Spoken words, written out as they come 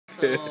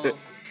So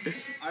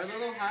our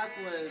little hack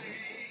was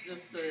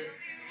just the.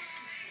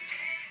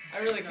 I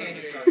really can't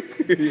hear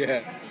you.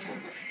 Yeah.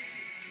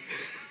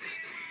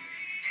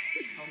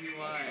 Tell me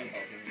why.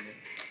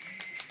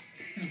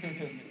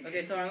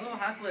 Okay, so our little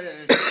hack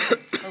was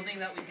something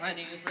that we plan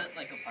to use at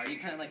like a party,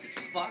 kind of like a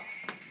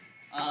jukebox.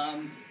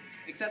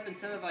 Except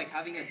instead of like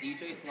having a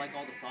DJ select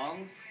all the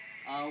songs,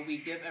 we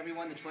give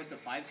everyone the choice of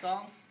 5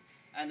 songs,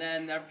 and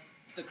then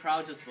the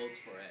crowd just votes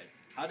for it.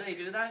 How do they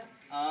do that?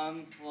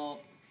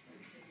 Well,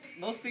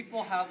 most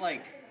people have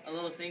like a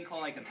little thing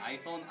called like an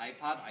iPhone,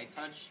 iPod,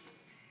 iTouch,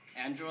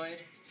 Android.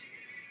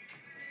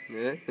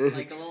 Yeah.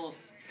 Like a little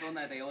phone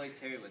that they always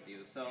carry with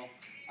you. So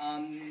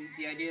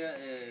the idea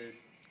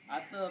is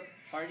at the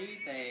party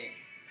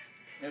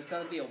there's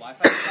going to be a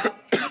Wi-Fi shop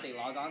that they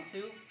log on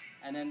to,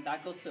 and then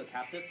that goes to a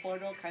captive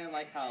portal, kind of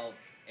like how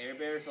Air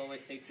Bears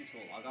always takes you to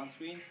a logon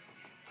screen.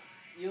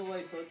 You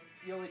always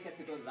get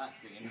to go to that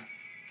screen.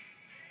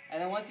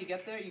 And then once you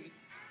get there,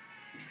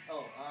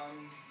 show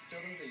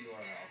them the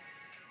URL.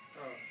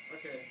 Oh,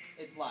 okay.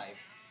 It's live.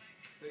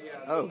 So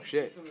yeah, Oh,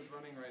 shit. This one is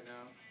running right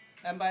now.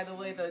 And by the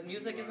way, the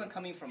music isn't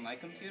coming from my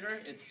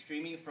computer, it's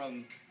streaming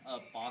from a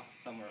box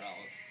somewhere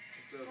else.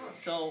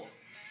 So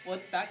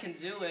what that can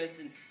do is,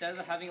 instead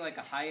of having like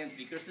a high-end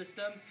speaker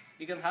system,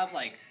 you can have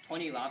like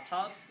 20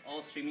 laptops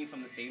all streaming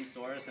from the same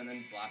source and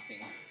then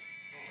blasting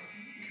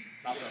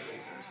laptop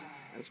speakers.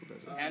 That's what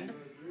does it. And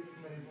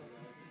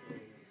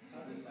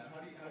How do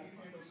you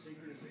handle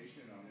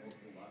synchronization on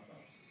multiple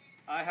laptops?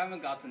 I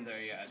haven't gotten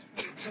there yet.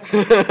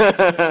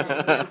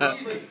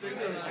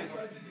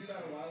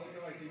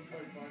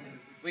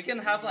 We can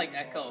have like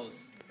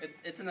echoes.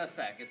 It's an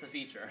effect. It's a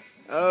feature.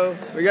 Oh,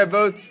 we got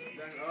boats.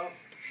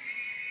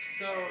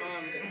 So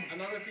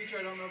another feature,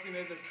 I don't know if we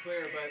made this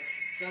clear, but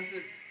since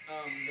it's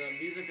the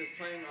music is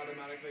playing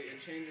automatically, it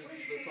changes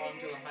the song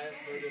to the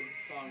highest voted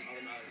song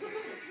automatically.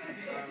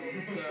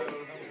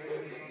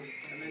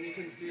 And then you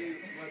can see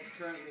what's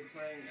currently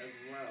playing as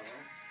well.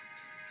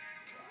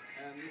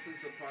 And this is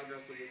the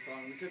progress of the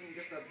song. We couldn't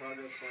get that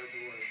progress bar to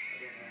work.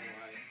 I don't know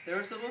why. There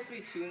was supposed to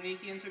be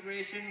TuneWiki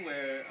integration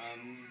where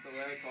the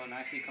lyrics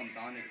automatically comes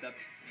on, except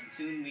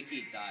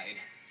TuneWiki died.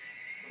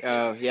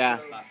 Oh, yeah.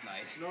 Last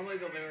night. Normally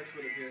the lyrics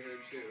would appear here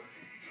too.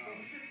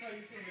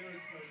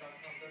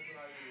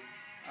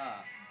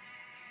 Ah.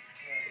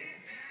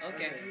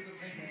 Okay.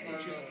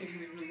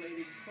 Interestingly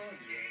related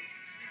project.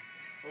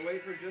 We'll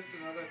wait for just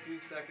another few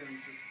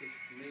seconds just to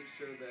make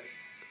sure that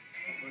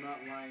we're not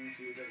lying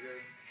to you, that your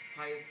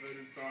highest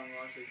voted song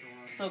will actually come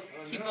on. So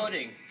keep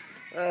voting.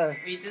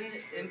 We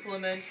didn't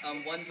implement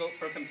one vote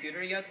per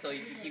computer yet, so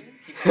you can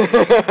keep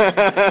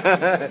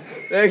voting.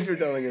 Thanks for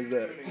telling us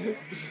that.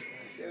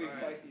 So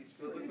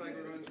it looks like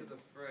we're going to the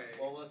fray.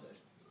 What was it?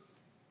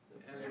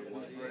 And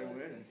the fray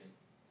wins.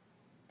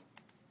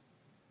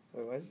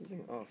 Wait, why is this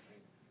thing off?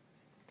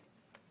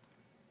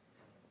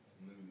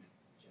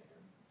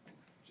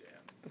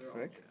 Jam. The They're all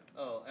frick? jam.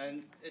 Oh,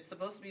 and it's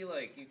supposed to be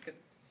like you could.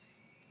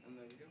 And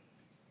there you go.